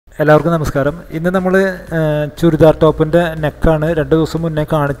എല്ലാവർക്കും നമസ്കാരം. ഇന്ന് നമ്മൾ ചുരിദാർ ടോപ്പിൻ്റെ നെക്കാണ് 2 ദിവസം മുന്നേ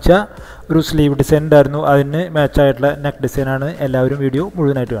കാണിച്ച ഒരു സ്ലീവ് ഡിസൈൻ ഉണ്ടായിരുന്നു. അതിന് മാച്ചായിട്ടുള്ള നെക്ക് ഡിസൈനാണ്. എല്ലാവരും വീഡിയോ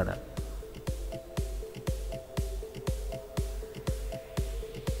മുഴുവനായിട്ട് കാണുക.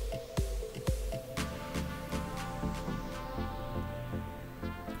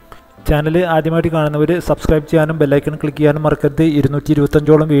 ചാനൽ ആദ്യമായിട്ട് കാണുന്നവർ സബ്സ്ക്രൈബ് ചെയ്യാനും ബെല്ലൈക്കൺ ക്ലിക്ക് ചെയ്യാനും മറക്കരുത്.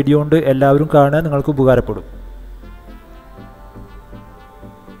 225ഓളം വീഡിയോ ഉണ്ട്. എല്ലാവരും കാണുക, നിങ്ങൾക്ക് ഉപകാരപ്പെടും.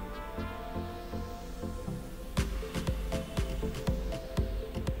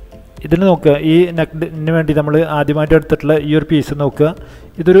 ഇതിന് നോക്കുക, ഈ നെക്കിന് വേണ്ടി നമ്മൾ ആദ്യമായിട്ട് എടുത്തിട്ടുള്ള ഈ ഒരു പീസ് നോക്കുക.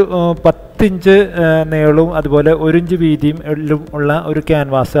 ഇതൊരു 10 ഇഞ്ച് നീളവും അതുപോലെ 1 ഇഞ്ച് വീതിയും ഉള്ള ഒരു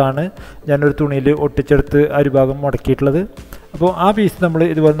ക്യാൻവാസാണ് ഞാനൊരു തുണിയിൽ ഒട്ടിച്ചെടുത്ത് അരിഭാഗം മുടക്കിയിട്ടുള്ളത്. അപ്പോൾ ആ പീസ് നമ്മൾ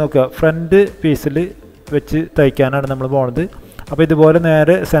ഇതുപോലെ നോക്കുക, ഫ്രണ്ട് പീസിൽ വെച്ച് തയ്ക്കാനാണ് നമ്മൾ പോകുന്നത്. അപ്പോൾ ഇതുപോലെ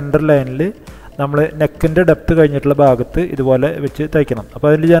നേരെ സെൻറ്റർ ലൈനിൽ നമ്മൾ നെക്കിൻ്റെ ഡെപ്ത് കഴിഞ്ഞിട്ടുള്ള ഭാഗത്ത് ഇതുപോലെ വെച്ച് തയ്ക്കണം. അപ്പോൾ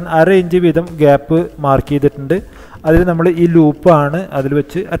അതിൽ ഞാൻ 1/2 ഇഞ്ച് വീതം ഗ്യാപ്പ് മാർക്ക് ചെയ്തിട്ടുണ്ട്. അതിൽ നമ്മൾ ഈ ലൂപ്പാണ് അതിൽ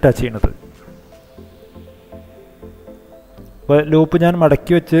വെച്ച് അറ്റാച്ച് ചെയ്യുന്നത്. അപ്പോൾ ലൂപ്പ് ഞാൻ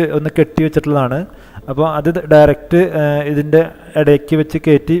മടക്കി വെച്ച് ഒന്ന് കെട്ടി വെച്ചിട്ടുള്ളതാണ്. അപ്പോൾ അത് ഡയറക്റ്റ് ഇതിൻ്റെ ഇടയ്ക്ക് വെച്ച്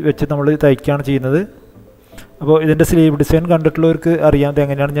കയറ്റി വെച്ച് നമ്മൾ തയ്ക്കുകയാണ് ചെയ്യുന്നത്. അപ്പോൾ ഇതിൻ്റെ സ്ലീവ് ഡിസൈൻ കണ്ടിട്ടുള്ളവർക്ക് അറിയാം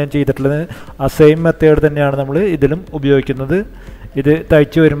എങ്ങനെയാണ് ഞാൻ ചെയ്തിട്ടുള്ളത്. ആ സെയിം മെത്തേഡ് തന്നെയാണ് നമ്മൾ ഇതിലും ഉപയോഗിക്കുന്നത്. ഇത്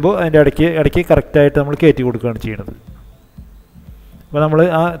തയ്ച്ച് വരുമ്പോൾ അതിൻ്റെ ഇടയ്ക്ക് കറക്റ്റായിട്ട് നമ്മൾ കയറ്റി കൊടുക്കുകയാണ് ചെയ്യുന്നത്. അപ്പോൾ നമ്മൾ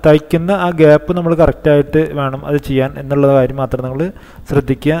ആ തയ്ക്കുന്ന ആ ഗ്യാപ്പ് നമ്മൾ കറക്റ്റായിട്ട് വേണം അത് ചെയ്യാൻ എന്നുള്ള കാര്യം മാത്രം നമ്മൾ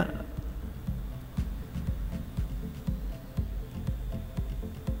ശ്രദ്ധിക്കുക.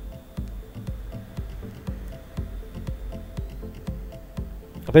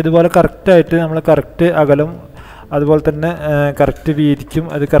 അപ്പോൾ ഇതുപോലെ കറക്റ്റായിട്ട് നമ്മൾ കറക്റ്റ് അകലം അതുപോലെ തന്നെ കറക്റ്റ് വീതിക്കും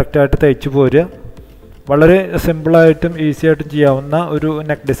അത് കറക്റ്റായിട്ട് തയ്ച്ചു പോരുക. വളരെ സിമ്പിളായിട്ടും ഈസി ആയിട്ടും ചെയ്യാവുന്ന ഒരു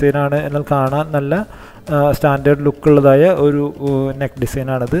നെക്ക് ഡിസൈനാണ്. എന്നാൽ കാണാൻ നല്ല സ്റ്റാൻഡേർഡ് ലുക്കുള്ളതായ ഒരു നെക്ക്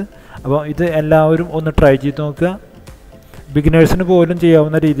ഡിസൈനാണിത്. അപ്പോൾ ഇത് എല്ലാവരും ഒന്ന് ട്രൈ ചെയ്ത് നോക്കുക. ബിഗിനേഴ്സിന് പോലും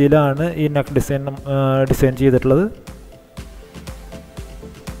ചെയ്യാവുന്ന രീതിയിലാണ് ഈ നെക്ക് ഡിസൈൻ ചെയ്തിട്ടുള്ളത്.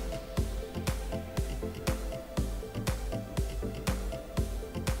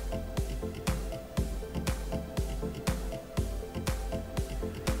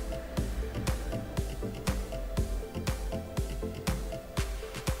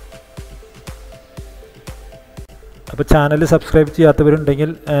 അപ്പോൾ ചാനൽ സബ്സ്ക്രൈബ് ചെയ്യാത്തവരുണ്ടെങ്കിൽ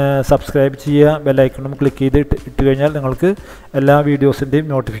സബ്സ്ക്രൈബ് ചെയ്യുക, ബെല്ലൈക്കണും ക്ലിക്ക് ചെയ്ത് ഇട്ട് കഴിഞ്ഞാൽ നിങ്ങൾക്ക് എല്ലാ വീഡിയോസിൻ്റെയും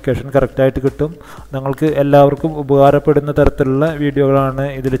നോട്ടിഫിക്കേഷൻ കറക്റ്റായിട്ട് കിട്ടും. നിങ്ങൾക്ക് എല്ലാവർക്കും ഉപകാരപ്പെടുന്ന തരത്തിലുള്ള വീഡിയോകളാണ്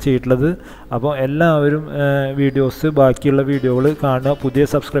ഇതിൽ ചെയ്തിട്ടുള്ളത്. അപ്പോൾ എല്ലാവരും ബാക്കിയുള്ള വീഡിയോകൾ കാണുക. പുതിയ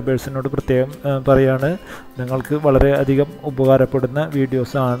സബ്സ്ക്രൈബേഴ്സിനോട് പ്രത്യേകം പറയുകയാണ്, നിങ്ങൾക്ക് വളരെയധികം ഉപകാരപ്പെടുന്ന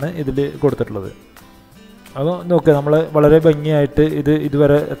വീഡിയോസാണ് ഇതിൽ കൊടുത്തിട്ടുള്ളത്. അപ്പോൾ നോക്കുക, നമ്മൾ വളരെ ഭംഗിയായിട്ട്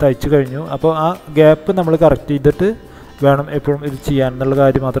ഇതുവരെ തയ്ച്ചു കഴിഞ്ഞു. അപ്പോൾ ആ ഗ്യാപ്പ് നമ്മൾ കറക്റ്റ് ചെയ്തിട്ട് വേണം എപ്പോഴും ഇത് ചെയ്യാൻ എന്നുള്ള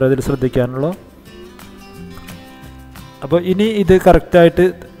കാര്യം മാത്രമേ അതിൽ ശ്രദ്ധിക്കാനുള്ളൂ. അപ്പോൾ ഇനി ഇത് കറക്റ്റായിട്ട്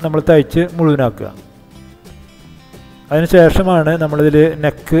നമ്മൾ തയ്ച്ച് മുഴുവനാക്കുക. അതിന് ശേഷമാണ് നമ്മളിതിൽ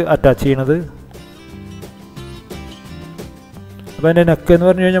നെക്ക് അറ്റാച്ച് ചെയ്യണത്. അപ്പോൾ അതിൻ്റെ നെക്ക് എന്ന്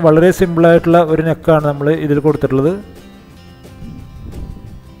പറഞ്ഞു കഴിഞ്ഞാൽ വളരെ സിമ്പിളായിട്ടുള്ള ഒരു നെക്കാണ് നമ്മൾ ഇതിൽ കൊടുത്തിട്ടുള്ളത്.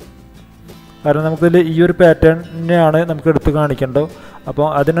 കാരണം നമുക്കിതിൽ ഈ ഒരു പാറ്റേണിനെയാണ് നമുക്ക് എടുത്ത് കാണിക്കേണ്ടത്. അപ്പോൾ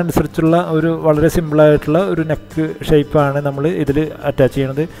അതിനനുസരിച്ചുള്ള ഒരു വളരെ സിമ്പിളായിട്ടുള്ള ഒരു നെക്ക് ഷേപ്പാണ് നമ്മൾ ഇതിൽ അറ്റാച്ച്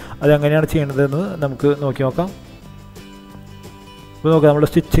ചെയ്യണത്. അതെങ്ങനെയാണ് ചെയ്യണതെന്ന് നമുക്ക് നോക്കാം. അപ്പോൾ നോക്കാം, നമ്മൾ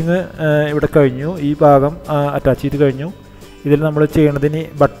സ്റ്റിച്ചിങ് ഇവിടെ കഴിഞ്ഞു. ഈ ഭാഗം അറ്റാച്ച് ചെയ്ത് കഴിഞ്ഞു. ഇതിൽ നമ്മൾ ചെയ്യണതിന്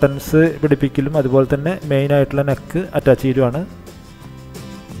ബട്ടൺസ് പിടിപ്പിക്കലും അതുപോലെ തന്നെ മെയിനായിട്ടുള്ള നെക്ക് അറ്റാച്ച് ചെയ്യലുമാണ്.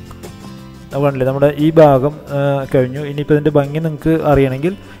 അതുകൊണ്ടല്ലേ നമ്മുടെ ഈ ഭാഗം കഴിഞ്ഞു. ഇനിയിപ്പോൾ ഇതിൻ്റെ ഭംഗി നിങ്ങൾക്ക്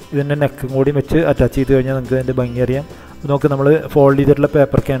അറിയണമെങ്കിൽ ഇതിൻ്റെ നെക്കും കൂടി വെച്ച് അറ്റാച്ച് ചെയ്ത് കഴിഞ്ഞാൽ നിങ്ങൾക്ക് ഇതിൻ്റെ ഭംഗി അറിയാം. നോക്ക്, നമ്മൾ ഫോൾഡ് ചെയ്തിട്ടുള്ള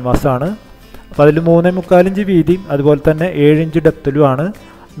പേപ്പർ ക്യാൻവാസാണ്. അപ്പോൾ അതിൽ 3.25 ഇഞ്ച് വീതിയും അതുപോലെ തന്നെ 7 ഇഞ്ച് ഡെപ്തിലുമാണ്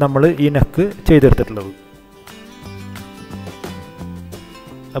നമ്മൾ ഈ നെക്ക് ചെയ്തെടുത്തിട്ടുള്ളത്.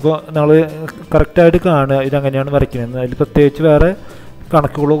 അപ്പോൾ നമ്മൾ കറക്റ്റായിട്ട് കാണുക ഇതെങ്ങനെയാണ് വരയ്ക്കുന്നത്. അതിൽ പ്രത്യേകിച്ച് വേറെ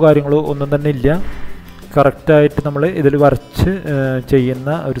കണക്കുകളോ കാര്യങ്ങളോ ഒന്നും തന്നെ ഇല്ല. കറക്റ്റായിട്ട് നമ്മൾ ഇതിൽ വരച്ച്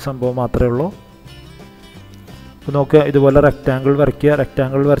ചെയ്യുന്ന ഒരു സംഭവം മാത്രമേ ഉള്ളൂ. അപ്പോൾ നോക്കുക, ഇതുപോലെ റെക്റ്റാങ്കിൾ വരയ്ക്കുക.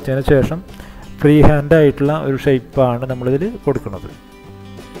 റെക്റ്റാങ്കിൾ വരച്ചതിന് ശേഷം ഫ്രീ ഹാൻഡ് ആയിട്ടുള്ള ഒരു ഷേപ്പാണ് നമ്മളിതിൽ കൊടുക്കുന്നത്.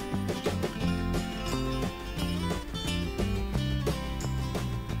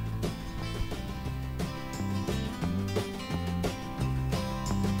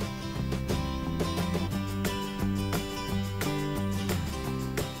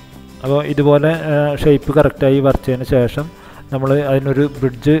 അപ്പോൾ ഇതുപോലെ ഷേപ്പ് കറക്റ്റായി വരച്ചതിന് ശേഷം നമ്മൾ അതിനൊരു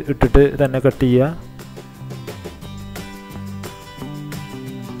ബ്രിഡ്ജ് ഇട്ടിട്ട് തന്നെ കട്ട് ചെയ്യുക.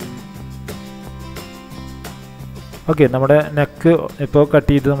 ഓക്കെ, നമ്മുടെ നെക്ക് ഇപ്പോൾ കട്ട്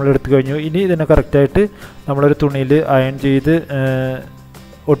ചെയ്ത് നമ്മൾ എടുത്തു കഴിഞ്ഞു. ഇനി ഇതിനെ കറക്റ്റായിട്ട് നമ്മളൊരു തുണിയിൽ അയൺ ചെയ്ത്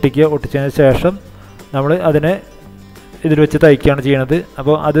ഒട്ടിക്കുക. ഒട്ടിച്ചതിന് ശേഷം നമ്മൾ അതിനെ ഇതിൽ വെച്ച് തയ്ക്കുകയാണ് ചെയ്യുന്നത്.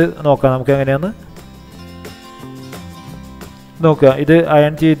 അപ്പോൾ അത് നോക്കാം നമുക്ക് എങ്ങനെയാണെന്ന് നോക്കുക. ഇത്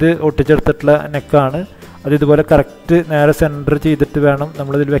അയൺ ചെയ്ത് ഒട്ടിച്ചെടുത്തിട്ടുള്ള നെക്കാണ്. അത് ഇതുപോലെ കറക്റ്റ് നേരെ സെൻറ്റർ ചെയ്തിട്ട് വേണം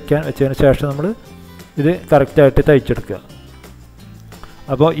നമ്മളിതിൽ വെച്ചതിന് ശേഷം നമ്മൾ ഇത് കറക്റ്റായിട്ട് തയ്ച്ചെടുക്കുക.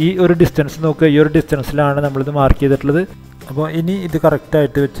 അപ്പോൾ ഈ ഒരു ഡിസ്റ്റൻസ് നോക്കുക. ഈ ഒരു ഡിസ്റ്റൻസിലാണ് നമ്മളിത് മാർക്ക് ചെയ്തിട്ടുള്ളത്. അപ്പോൾ ഇനി ഇത്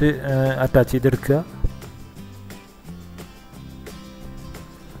കറക്റ്റായിട്ട് വെച്ച് അറ്റാച്ച് ചെയ്തെടുക്കുക.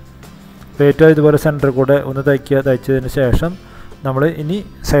 ഏറ്റവും ഇതുപോലെ സെൻറ്റർ കൂടെ ഒന്ന് തയ്ക്കുക. തയ്ച്ചതിന് ശേഷം നമ്മൾ ഇനി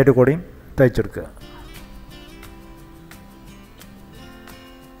സൈഡ് കൂടെയും തയ്ച്ചെടുക്കുക.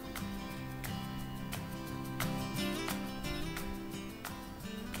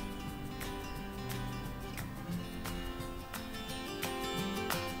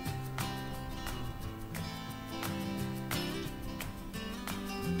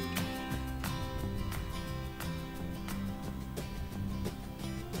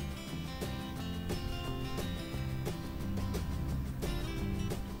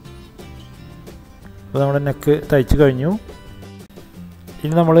 അപ്പോൾ നമ്മുടെ നെക്ക് തയ്ച്ച് കഴിഞ്ഞു.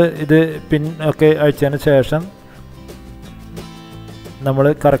 ഇനി നമ്മൾ ഇത് പിൻ ഒക്കെ അഴിച്ചതിന് ശേഷം നമ്മൾ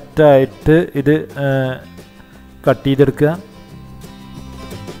കറക്റ്റായിട്ട് ഇത് കട്ട് ചെയ്തെടുക്കുക.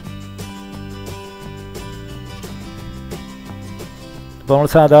 അപ്പോൾ നമ്മൾ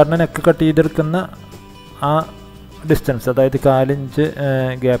സാധാരണ നെക്ക് കട്ട് ചെയ്തെടുക്കുന്ന ആ ഡിസ്റ്റൻസ്, അതായത് 4 ഇഞ്ച്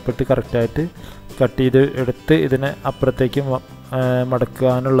ഗ്യാപ്പ് ഇട്ട് കറക്റ്റായിട്ട് കട്ട് ചെയ്ത് എടുത്ത് ഇതിനെ അപ്പുറത്തേക്ക്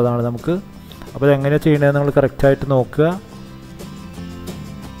മടക്കാനുള്ളതാണ് നമുക്ക്. അപ്പോൾ ഇതെങ്ങനെയാണ് ചെയ്യേണ്ടത് നമ്മൾ കറക്റ്റായിട്ട് നോക്കുക.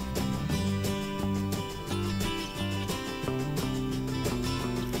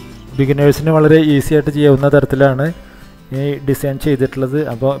 ബിഗിനേഴ്സിന് വളരെ ഈസി ആയിട്ട് ചെയ്യാവുന്ന തരത്തിലാണ് ഈ ഡിസൈൻ ചെയ്തിട്ടുള്ളത്.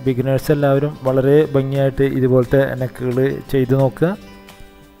 അപ്പോൾ ബിഗിനേഴ്സ് എല്ലാവരും വളരെ ഭംഗിയായിട്ട് ഇതുപോലത്തെ നെക്കുകൾ ചെയ്ത് നോക്കുക.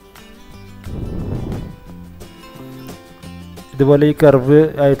 ഇതുപോലെ ഈ കർവ്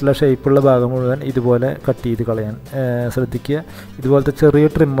ആയിട്ടുള്ള ഷേപ്പുള്ള ഭാഗം മുഴുവൻ ഇതുപോലെ കട്ട് ചെയ്ത് കളയാൻ ശ്രദ്ധിക്കുക. ഇതുപോലത്തെ ചെറിയ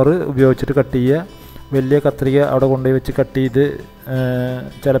ട്രിമ്മർ ഉപയോഗിച്ചിട്ട് കട്ട് ചെയ്യുക. വലിയ കത്രിക അവിടെ കൊണ്ടുപോയി വെച്ച് കട്ട് ചെയ്ത്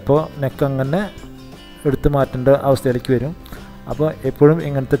ചിലപ്പോൾ നെക്ക് അങ്ങനെ എടുത്ത് മാറ്റേണ്ട അവസ്ഥയിലേക്ക് വരും. അപ്പോൾ എപ്പോഴും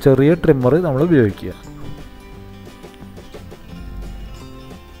ഇങ്ങനത്തെ ചെറിയ ട്രിമ്മർ നമ്മൾ ഉപയോഗിക്കുക.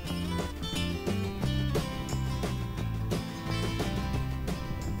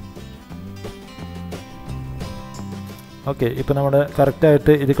 ഓക്കെ, ഇപ്പോൾ നമ്മുടെ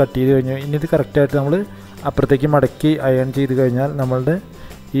കറക്റ്റായിട്ട് ഇത് കട്ട് ചെയ്ത് കഴിഞ്ഞു. ഇനി ഇത് കറക്റ്റായിട്ട് നമ്മൾ അപ്പുറത്തേക്ക് മടക്കി അയൺ ചെയ്ത് കഴിഞ്ഞാൽ നമ്മളുടെ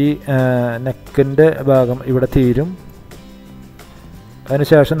ഈ നെക്കിൻ്റെ ഭാഗം ഇവിടെ തീരും.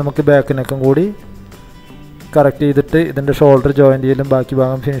 അതിനുശേഷം നമുക്ക് ബാക്ക് നെക്കും കൂടി കറക്റ്റ് ചെയ്തിട്ട് ഇതിൻ്റെ ഷോൾഡർ ജോയിൻ്റ് ചെയ്യലും ബാക്കി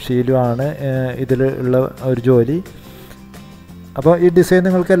ഭാഗം ഫിനിഷ് ചെയ്യലുമാണ് ഇതിൽ ഉള്ള ഒരു ജോലി. അപ്പോൾ ഈ ഡിസൈൻ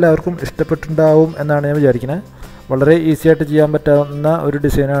നിങ്ങൾക്ക് എല്ലാവർക്കും ഇഷ്ടപ്പെട്ടിട്ടുണ്ടാവും എന്നാണ് ഞാൻ വിചാരിക്കുന്നത്. വളരെ ഈസി ആയിട്ട് ചെയ്യാൻ പറ്റാവുന്ന ഒരു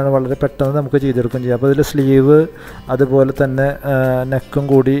ഡിസൈനാണ്. വളരെ പെട്ടെന്ന് നമുക്ക് ചെയ്തെടുക്കുകയും ചെയ്യാം. അപ്പോൾ ഇതിൽ സ്ലീവ് അതുപോലെ തന്നെ നെക്കും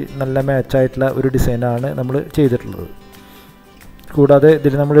കൂടി നല്ല മാച്ചായിട്ടുള്ള ഒരു ഡിസൈനാണ് നമ്മൾ ചെയ്തിട്ടുള്ളത്. കൂടാതെ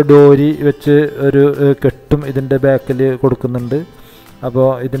ഇതിൽ നമ്മൾ ഡോരി വെച്ച് ഒരു കെട്ടും ഇതിൻ്റെ ബാക്കിൽ കൊടുക്കുന്നുണ്ട്. അപ്പോൾ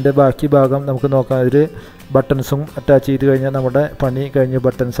ഇതിൻ്റെ ബാക്കി ഭാഗം നമുക്ക് നോക്കാം. അതിൽ ബട്ടൺസും അറ്റാച്ച് ചെയ്ത് കഴിഞ്ഞാൽ നമ്മുടെ പണി കഴിഞ്ഞ്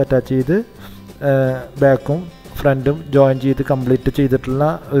ബട്ടൺസ് അറ്റാച്ച് ചെയ്ത് ബാക്കും ഫ്രണ്ടും ജോയിൻ ചെയ്ത് കംപ്ലീറ്റ് ചെയ്തിട്ടുള്ള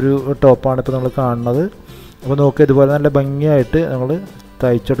ഒരു ടോപ്പാണ് ഇപ്പോൾ നമ്മൾ കാണുന്നത്. അപ്പോൾ നോക്കുക, ഇതുപോലെ നല്ല ഭംഗിയായിട്ട് നമ്മൾ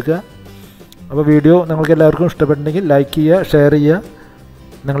തയ്ച്ചെടുക്കുക. അപ്പോൾ വീഡിയോ നിങ്ങൾക്ക് എല്ലാവർക്കും ഇഷ്ടപ്പെട്ടിട്ടുണ്ടെങ്കിൽ ലൈക്ക് ചെയ്യുക, ഷെയർ ചെയ്യുക.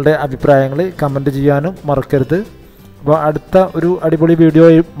 നിങ്ങളുടെ അഭിപ്രായങ്ങൾ കമൻറ്റ് ചെയ്യാനും മറക്കരുത്. അപ്പോൾ അടുത്ത ഒരു അടിപൊളി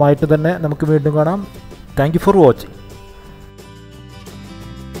വീഡിയോയുമായിട്ട് തന്നെ നമുക്ക് വീണ്ടും കാണാം. Thank you for watching.